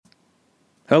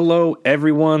Hello,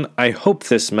 everyone. I hope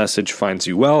this message finds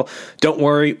you well. Don't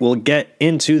worry, we'll get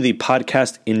into the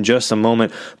podcast in just a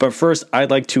moment. But first,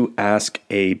 I'd like to ask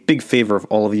a big favor of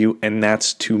all of you, and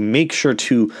that's to make sure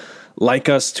to like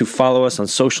us, to follow us on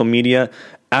social media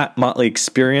at Motley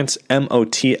Experience,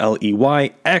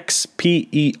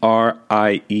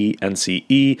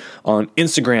 MOTLEYXPERIENCE on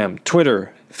Instagram,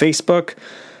 Twitter, Facebook.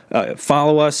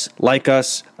 Follow us, like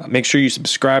us, make sure you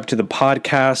subscribe to the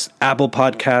podcast, Apple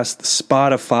Podcasts,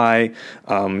 Spotify,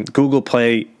 Google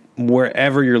Play,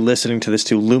 wherever you're listening to this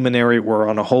to, Luminary. We're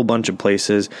on a whole bunch of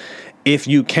places. If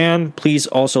you can, please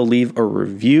also leave a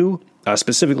review,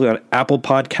 specifically on Apple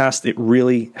Podcasts. It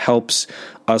really helps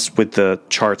us with the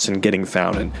charts and getting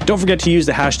found. And don't forget to use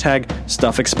the hashtag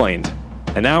StuffExplained.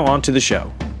 And now on to the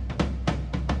show.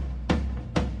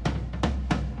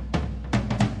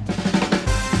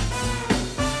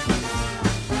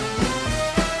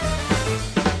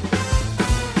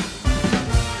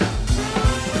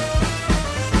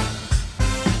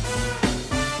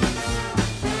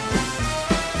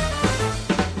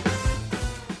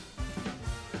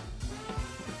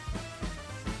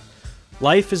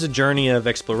 Life is a journey of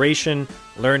exploration,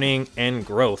 learning, and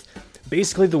growth.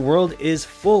 Basically, the world is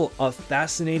full of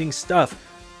fascinating stuff.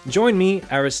 Join me,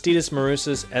 Aristides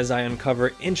Marousas, as I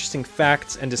uncover interesting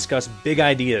facts and discuss big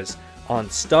ideas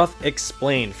on Stuff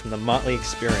Explained from the Motley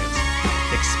Experience.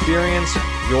 Experience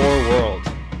your world.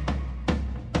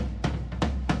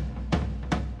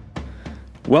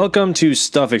 Welcome to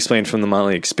Stuff Explained from the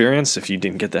Motley Experience. If you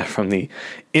didn't get that from the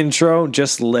intro,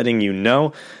 just letting you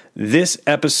know. This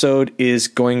episode is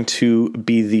going to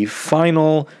be the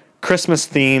final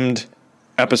Christmas-themed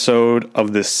episode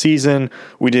of this season.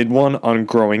 We did one on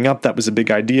growing up. That was a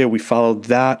big idea. We followed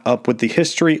that up with the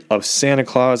history of Santa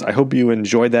Claus. I hope you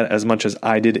enjoyed that as much as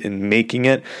I did in making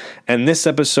it. And this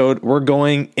episode, we're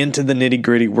going into the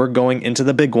nitty-gritty. We're going into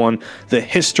the big one, the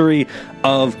history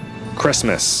of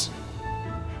Christmas.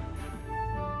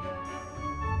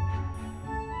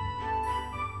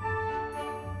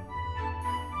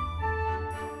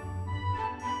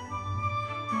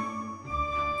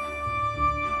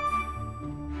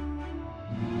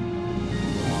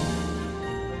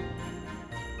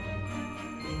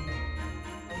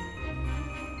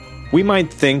 We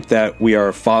might think that we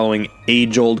are following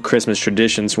age-old Christmas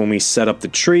traditions when we set up the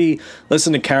tree,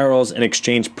 listen to carols, and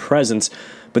exchange presents,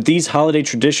 but these holiday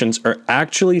traditions are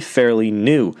actually fairly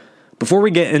new. Before we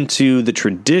get into the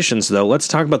traditions, though, let's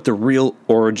talk about the real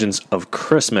origins of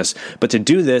Christmas. But to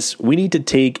do this, we need to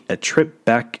take a trip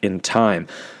back in time,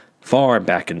 far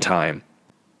back in time.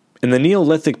 In the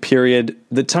Neolithic period,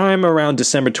 the time around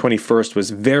December 21st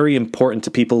was very important to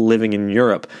people living in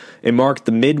Europe. It marked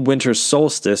the midwinter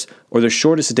solstice, or the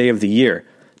shortest day of the year.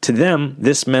 To them,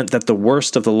 this meant that the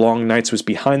worst of the long nights was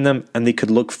behind them, and they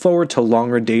could look forward to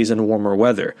longer days and warmer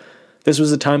weather. This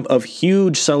was a time of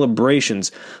huge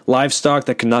celebrations. Livestock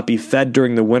that could not be fed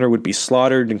during the winter would be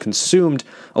slaughtered and consumed,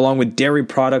 along with dairy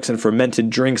products and fermented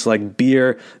drinks like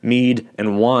beer, mead,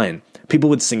 and wine. People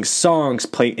would sing songs,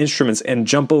 play instruments, and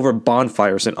jump over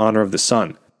bonfires in honor of the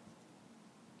sun.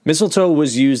 Mistletoe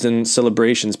was used in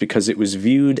celebrations because it was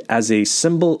viewed as a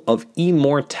symbol of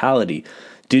immortality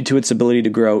due to its ability to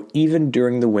grow even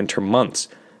during the winter months.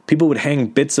 People would hang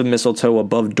bits of mistletoe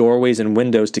above doorways and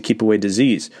windows to keep away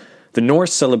disease. The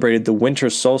Norse celebrated the winter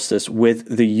solstice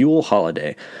with the Yule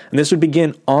holiday, and this would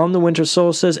begin on the winter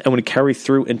solstice and would carry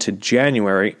through into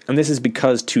January, and this is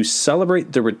because to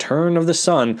celebrate the return of the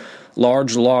sun,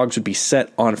 large logs would be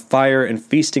set on fire and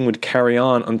feasting would carry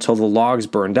on until the logs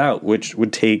burned out, which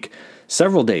would take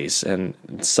several days, and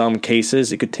in some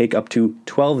cases it could take up to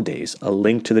 12 days, a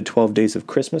link to the 12 days of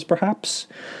Christmas perhaps.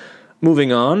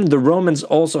 Moving on, the Romans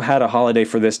also had a holiday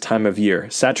for this time of year.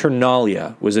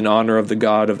 Saturnalia was in honor of the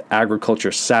god of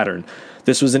agriculture Saturn.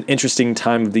 This was an interesting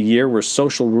time of the year where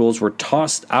social rules were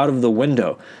tossed out of the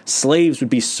window. Slaves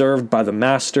would be served by the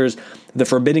masters. The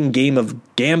forbidden game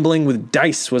of gambling with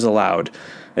dice was allowed.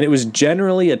 And it was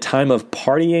generally a time of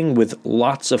partying with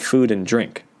lots of food and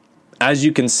drink. As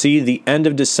you can see, the end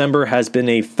of December has been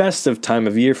a festive time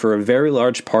of year for a very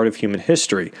large part of human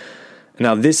history.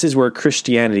 Now, this is where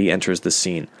Christianity enters the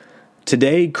scene.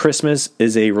 Today, Christmas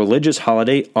is a religious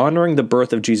holiday honoring the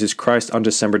birth of Jesus Christ on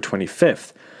December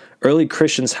 25th. Early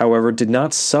Christians, however, did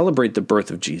not celebrate the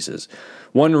birth of Jesus.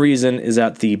 One reason is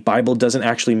that the Bible doesn't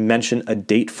actually mention a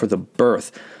date for the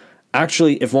birth.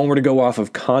 Actually, if one were to go off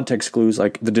of context clues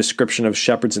like the description of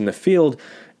shepherds in the field,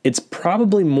 it's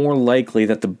probably more likely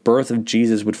that the birth of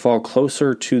Jesus would fall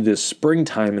closer to the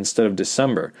springtime instead of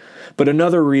December. But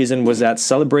another reason was that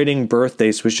celebrating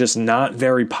birthdays was just not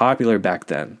very popular back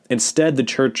then. Instead, the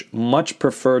church much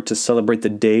preferred to celebrate the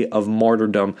day of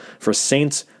martyrdom for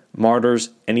saints,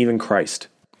 martyrs, and even Christ.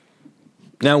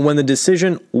 Now, when the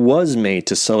decision was made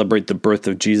to celebrate the birth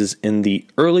of Jesus in the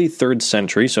early 3rd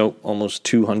century, so almost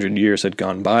 200 years had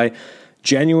gone by,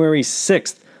 January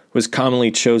 6th was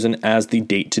commonly chosen as the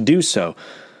date to do so.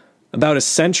 About a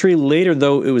century later,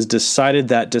 though, it was decided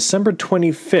that December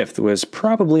 25th was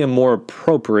probably a more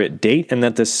appropriate date and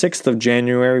that the 6th of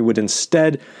January would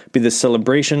instead be the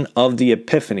celebration of the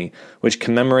Epiphany, which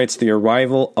commemorates the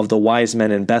arrival of the wise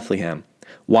men in Bethlehem.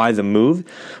 Why the move?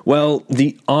 Well,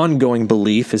 the ongoing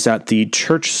belief is that the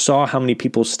church saw how many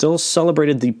people still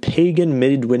celebrated the pagan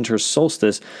midwinter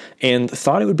solstice and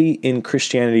thought it would be in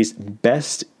Christianity's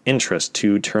best interest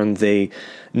to turn the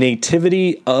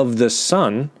nativity of the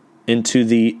sun into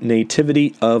the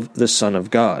nativity of the Son of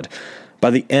God. By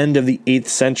the end of the 8th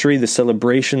century, the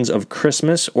celebrations of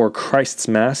Christmas or Christ's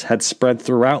Mass had spread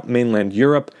throughout mainland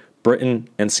Europe, Britain,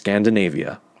 and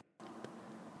Scandinavia.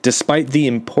 Despite the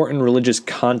important religious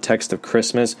context of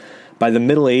Christmas, by the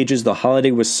Middle Ages, the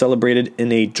holiday was celebrated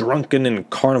in a drunken and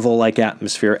carnival-like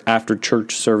atmosphere after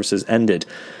church services ended.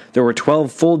 There were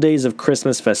 12 full days of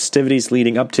Christmas festivities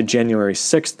leading up to January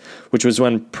 6th, which was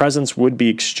when presents would be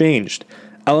exchanged.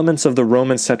 Elements of the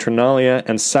Roman Saturnalia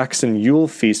and Saxon Yule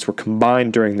feast were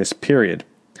combined during this period.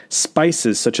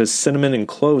 Spices such as cinnamon and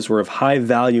cloves were of high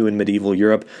value in medieval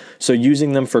Europe, so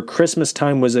using them for Christmas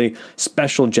time was a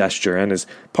special gesture and is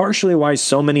partially why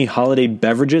so many holiday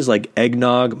beverages like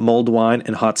eggnog, mulled wine,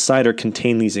 and hot cider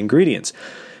contain these ingredients.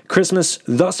 Christmas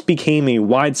thus became a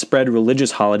widespread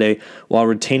religious holiday while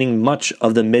retaining much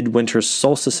of the midwinter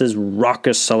solstice's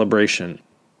raucous celebration.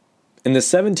 In the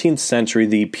 17th century,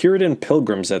 the Puritan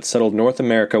pilgrims that settled North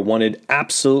America wanted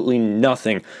absolutely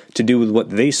nothing to do with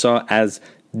what they saw as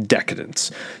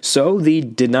decadence. So they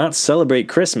did not celebrate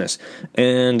Christmas.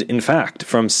 And in fact,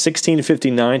 from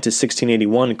 1659 to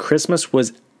 1681, Christmas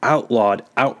was outlawed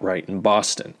outright in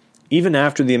Boston. Even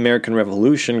after the American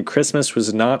Revolution, Christmas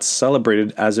was not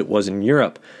celebrated as it was in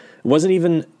Europe. It wasn't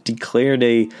even declared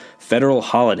a federal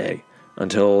holiday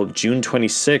until June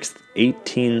 26,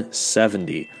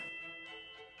 1870.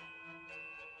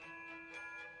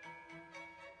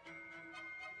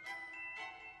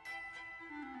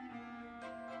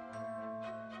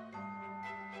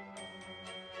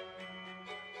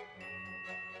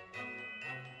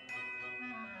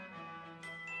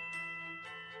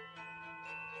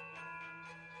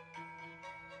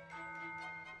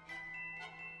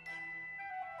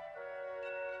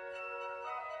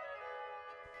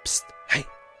 Psst, hey.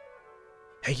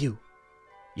 Hey, you.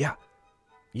 Yeah,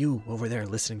 you over there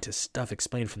listening to Stuff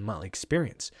Explained from the Motley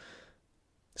Experience.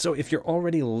 So if you're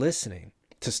already listening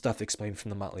to Stuff Explained from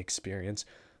the Motley Experience,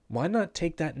 why not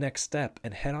take that next step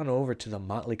and head on over to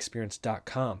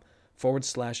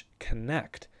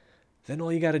themotleyexperience.com/connect. Then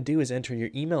all you got to do is enter your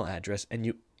email address and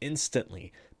you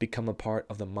instantly become a part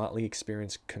of the Motley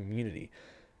Experience community.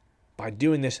 By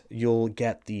doing this, you'll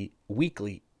get the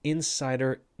weekly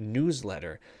insider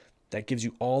newsletter that gives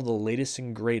you all the latest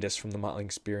and greatest from the Motley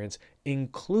Experience,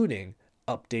 including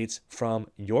updates from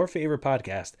your favorite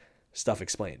podcast, Stuff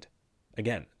Explained.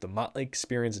 Again,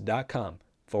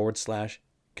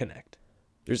 themotleyexperience.com/connect.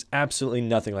 There's absolutely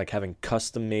nothing like having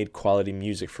custom-made quality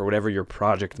music for whatever your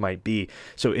project might be.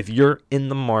 So if you're in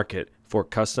the market for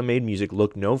custom-made music,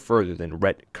 look no further than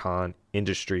Retcon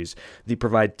Industries. They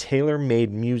provide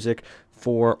tailor-made music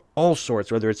for all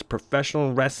sorts, whether it's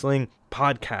professional wrestling,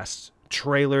 podcasts,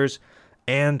 trailers,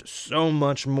 and so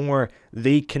much more.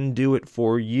 They can do it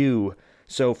for you.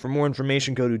 So for more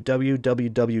information, go to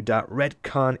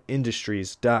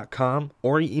www.retconindustries.com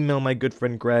or email my good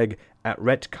friend Greg at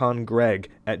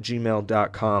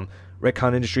retcongreg@gmail.com.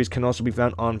 Retcon Industries can also be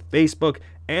found on Facebook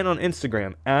and on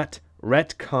Instagram at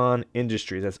Retcon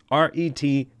Industries. That's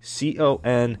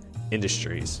RETCON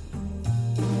Industries.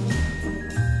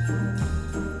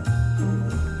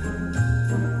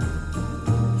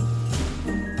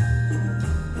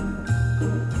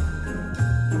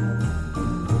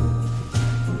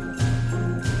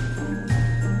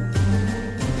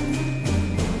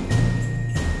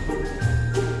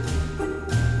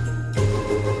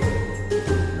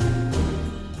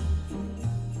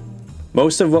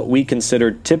 Most of what we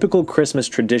consider typical Christmas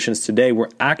traditions today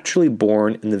were actually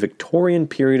born in the Victorian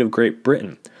period of Great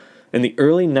Britain. In the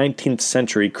early 19th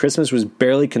century, Christmas was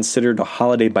barely considered a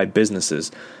holiday by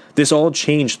businesses. This all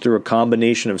changed through a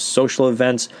combination of social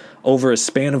events over a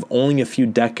span of only a few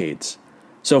decades.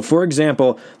 So, for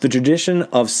example, the tradition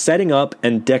of setting up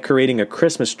and decorating a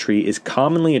Christmas tree is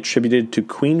commonly attributed to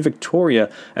Queen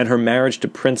Victoria and her marriage to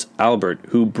Prince Albert,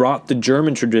 who brought the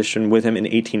German tradition with him in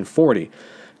 1840.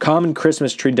 Common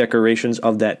Christmas tree decorations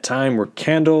of that time were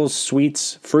candles,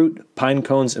 sweets, fruit, pine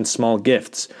cones, and small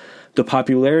gifts. The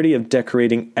popularity of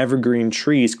decorating evergreen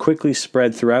trees quickly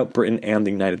spread throughout Britain and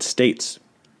the United States.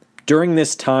 During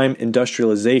this time,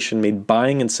 industrialization made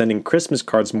buying and sending Christmas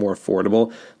cards more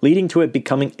affordable, leading to it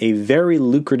becoming a very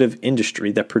lucrative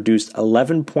industry that produced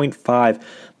 11.5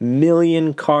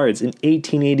 million cards in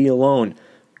 1880 alone.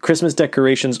 Christmas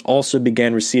decorations also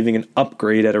began receiving an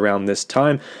upgrade at around this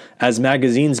time as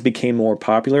magazines became more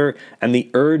popular and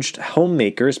they urged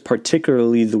homemakers,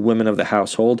 particularly the women of the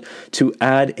household, to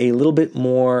add a little bit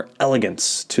more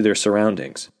elegance to their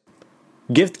surroundings.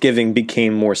 Gift giving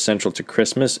became more central to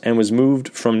Christmas and was moved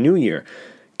from New Year.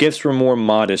 Gifts were more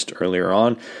modest earlier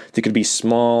on. They could be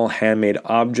small, handmade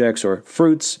objects or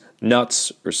fruits,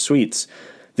 nuts, or sweets.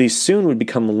 These soon would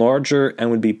become larger and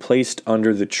would be placed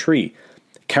under the tree.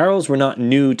 Carols were not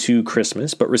new to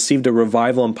Christmas, but received a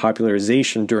revival and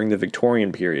popularization during the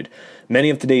Victorian period. Many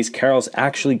of today's carols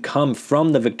actually come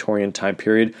from the Victorian time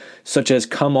period, such as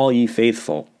Come All Ye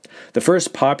Faithful. The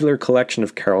first popular collection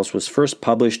of carols was first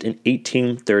published in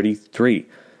 1833.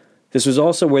 This was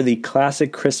also where the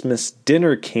classic Christmas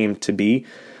dinner came to be,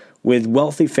 with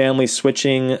wealthy families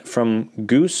switching from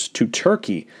goose to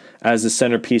turkey as the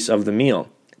centerpiece of the meal.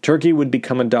 Turkey would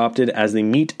become adopted as the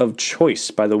meat of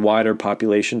choice by the wider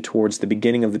population towards the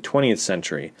beginning of the 20th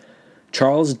century.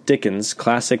 Charles Dickens'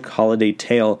 classic holiday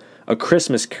tale, A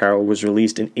Christmas Carol, was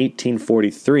released in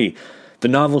 1843. The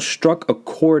novel struck a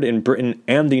chord in Britain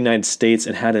and the United States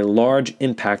and had a large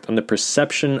impact on the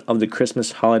perception of the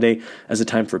Christmas holiday as a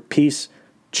time for peace,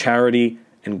 charity,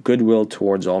 and goodwill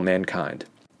towards all mankind.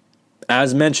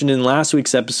 As mentioned in last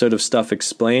week's episode of Stuff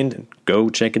Explained, go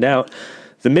check it out,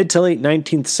 the mid to late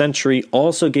 19th century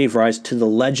also gave rise to the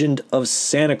legend of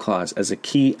Santa Claus as a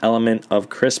key element of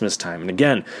Christmas time. And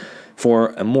again, for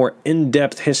a more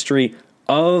in-depth history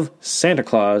of Santa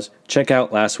Claus, check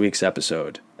out last week's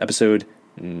episode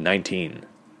 19.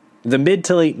 The mid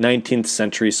to late 19th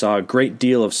century saw a great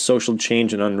deal of social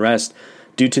change and unrest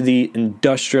due to the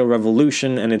Industrial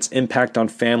Revolution and its impact on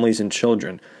families and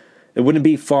children. It wouldn't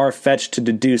be far-fetched to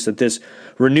deduce that this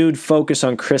renewed focus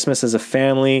on Christmas as a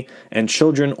family and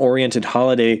children-oriented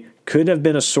holiday could have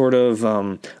been a sort of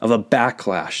a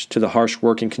backlash to the harsh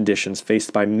working conditions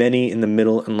faced by many in the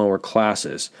middle and lower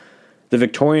classes. The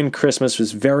Victorian Christmas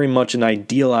was very much an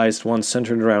idealized one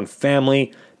centered around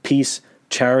family, peace,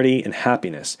 charity, and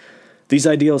happiness. These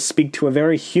ideals speak to a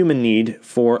very human need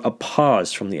for a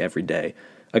pause from the everyday,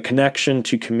 a connection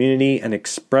to community and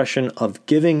expression of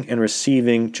giving and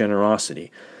receiving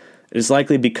generosity. It is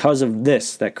likely because of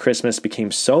this that Christmas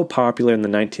became so popular in the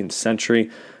 19th century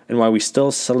and why we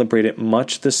still celebrate it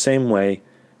much the same way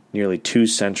nearly 2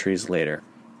 centuries later.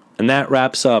 And that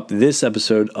wraps up this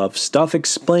episode of Stuff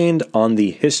Explained on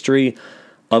the history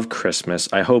of Christmas.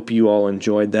 I hope you all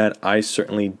enjoyed that. I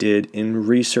certainly did in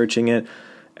researching it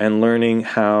and learning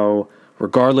how,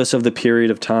 regardless of the period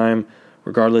of time,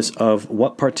 regardless of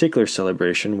what particular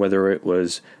celebration, whether it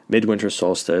was midwinter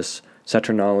solstice,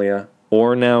 Saturnalia,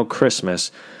 or now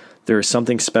Christmas, there is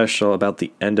something special about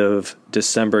the end of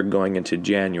December going into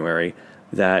January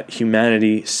that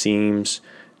humanity seems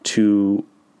to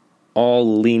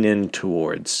all lean in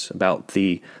towards, about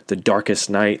the darkest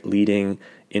night leading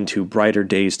into brighter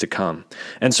days to come.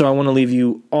 And so I want to leave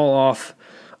you all off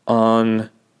on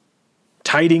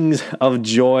tidings of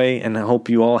joy, and I hope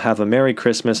you all have a Merry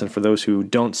Christmas. And for those who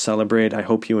don't celebrate, I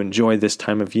hope you enjoy this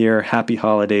time of year. Happy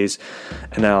holidays,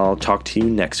 and I'll talk to you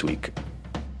next week.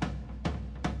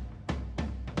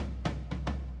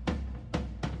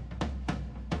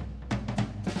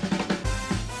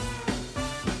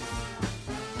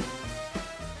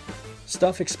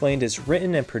 Stuff Explained is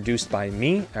written and produced by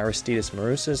me, Aristides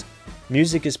Marousas.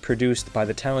 Music is produced by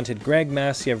the talented Greg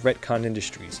Massey of Retcon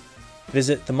Industries.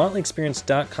 Visit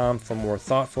themotleyexperience.com for more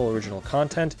thoughtful original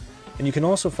content, and you can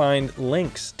also find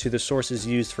links to the sources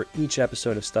used for each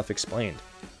episode of Stuff Explained.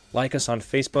 Like us on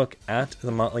Facebook at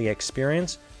The Motley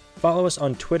Experience, follow us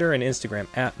on Twitter and Instagram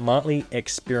at Motley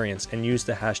Experience, and use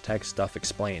the hashtag Stuff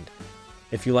Explained.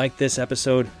 If you like this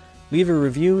episode, leave a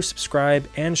review, subscribe,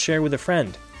 and share with a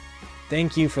friend.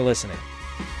 Thank you for listening.